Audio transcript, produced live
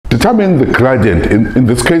determine the gradient. In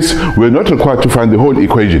this case, we're not required to find the whole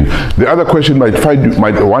equation. The other question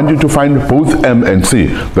might want you to find both m and c.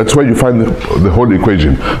 That's where you find the whole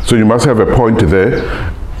equation. So you must have a point there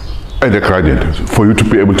and a gradient for you to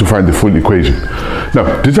be able to find the full equation.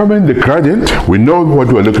 Now, determine the gradient. We know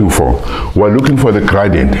what we're looking for. We're looking for the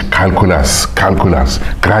gradient. Calculus,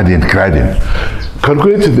 gradient.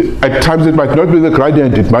 Calculate, at times it might not be the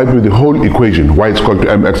gradient, it might be the whole equation, y is equal to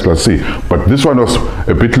mx plus c. But this one was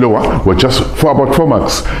a bit lower, we're just for about 4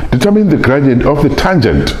 marks. Determine the gradient of the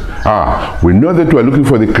tangent. We know that we're looking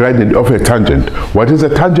for the gradient of a tangent. What is a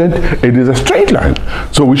tangent? It is a straight line.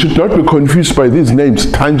 So we should not be confused by these names,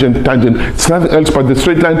 tangent. It's nothing else but the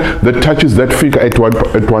straight line that touches that figure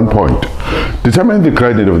at one point. Determine the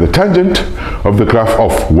gradient of the tangent of the graph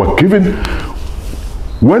of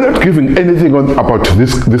we're not given anything about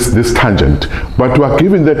this tangent, but we are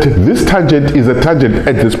given that this tangent is a tangent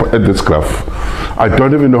at this graph. I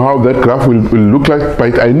don't even know how that graph will look like,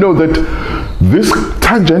 but I know that this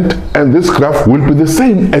tangent and this graph will be the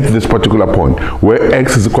same at this particular point, where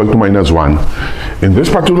x is equal to -1. In this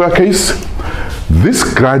particular case, this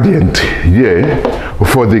gradient here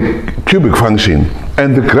for the cubic function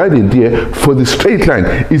and the gradient here for the straight line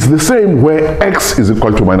is the same where x is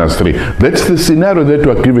equal to -3. That's the scenario that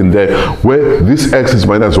we are given there, where this x is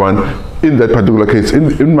 -1. In that particular case,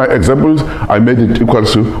 in my examples, I made it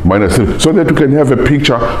equals to -3, so that you can have a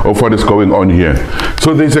picture of what is going on here.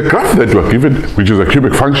 So there's a graph that we're given, which is a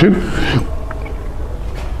cubic function.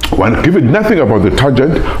 We're given nothing about the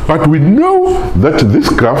tangent, but we know that this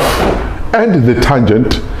graph and the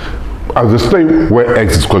tangent are the same where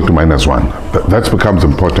x is equal to -1. That becomes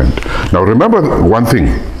important. Now remember one thing.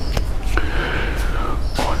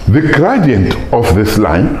 The gradient of this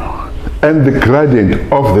line and the gradient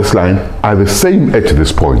of this line are the same at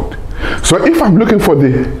this point. So if I'm looking for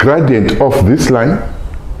the gradient of this line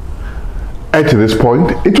at this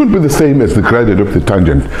point, it will be the same as the gradient of the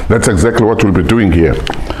tangent. That's exactly what we'll be doing here.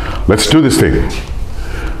 Let's do this thing.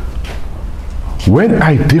 When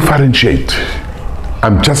I differentiate,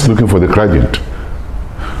 I'm just looking for the gradient.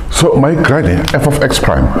 So my gradient, f of x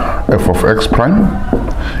prime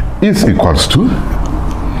is equals to,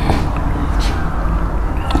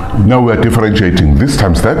 now we are differentiating this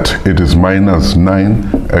times that, it is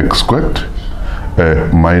 -9x squared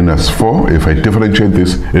minus 4. If I differentiate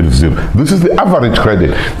this, it is 0. This is the average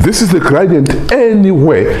gradient. This is the gradient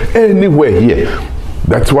anywhere here.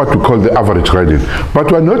 That's what we call the average gradient.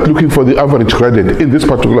 But we're not looking for the average gradient in this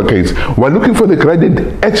particular case. We're looking for the gradient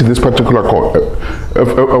at this particular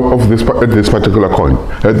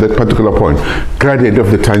at that particular point. Gradient of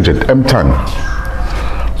the tangent, m tan.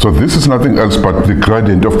 So this is nothing else but the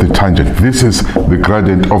gradient of the tangent. This is the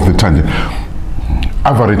gradient of the tangent.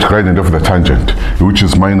 Average gradient of the tangent, which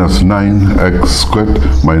is -9x squared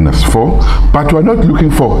minus 4. But we're not looking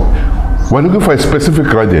for, we're looking for a specific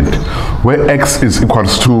gradient where x is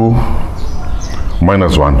equals to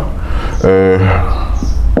 -1.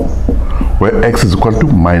 Where x is equal to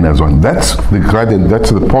 -1. That's the gradient, that's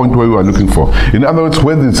the point where we are looking for. In other words,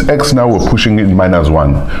 where there's x now, we're pushing in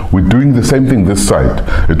 -1. We're doing the same thing this side.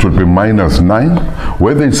 It will be -9.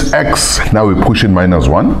 Where there's x, now we push in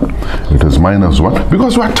 -1. It is -1.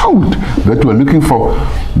 Because we are told that we're looking for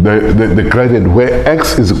the gradient where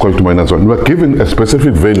x is equal to -1. We're given a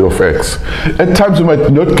specific value of x. At times we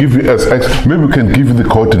might not give you as x, maybe we can give you the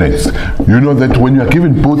coordinates. You know that when you are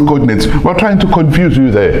given both coordinates, we're trying to confuse you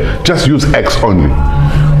there. Just use x only.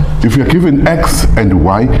 If you're given x and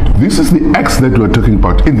y, this is the x that we're talking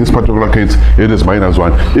about. In this particular case, it is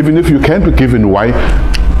 -1. Even if you can't be given y,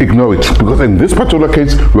 ignore it, because in this particular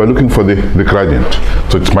case, we're looking for the gradient.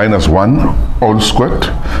 So it's -1 all squared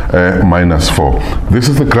minus 4. This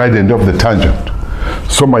is the gradient of the tangent.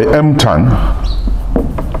 So my m tan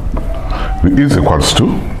is equals to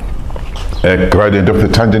gradient of the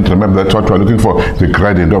tangent. Remember, that's what we're looking for, the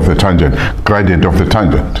gradient of the tangent. Gradient of the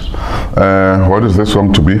tangent. What is this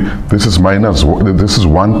going to be? This is this is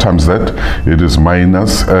 1 times that. It is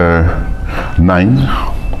 -9.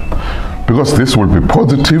 Because this will be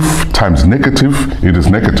positive times negative, it is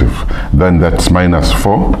negative. Then that's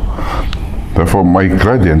 -4. Therefore, my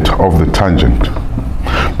gradient of the tangent.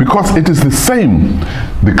 Because it is the same,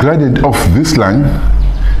 the gradient of this line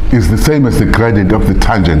is the same as the gradient of the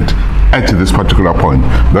tangent at this particular point.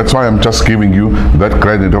 That's why I'm just giving you that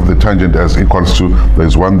gradient of the tangent as equals to,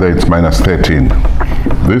 there's one there, it's -13.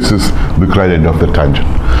 This is the gradient of the tangent.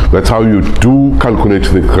 That's how you do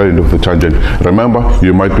calculate the gradient of the tangent. Remember,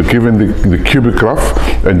 you might be given the cubic graph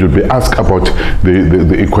and you'll be asked about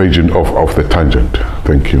the equation of the tangent.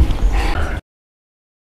 Thank you.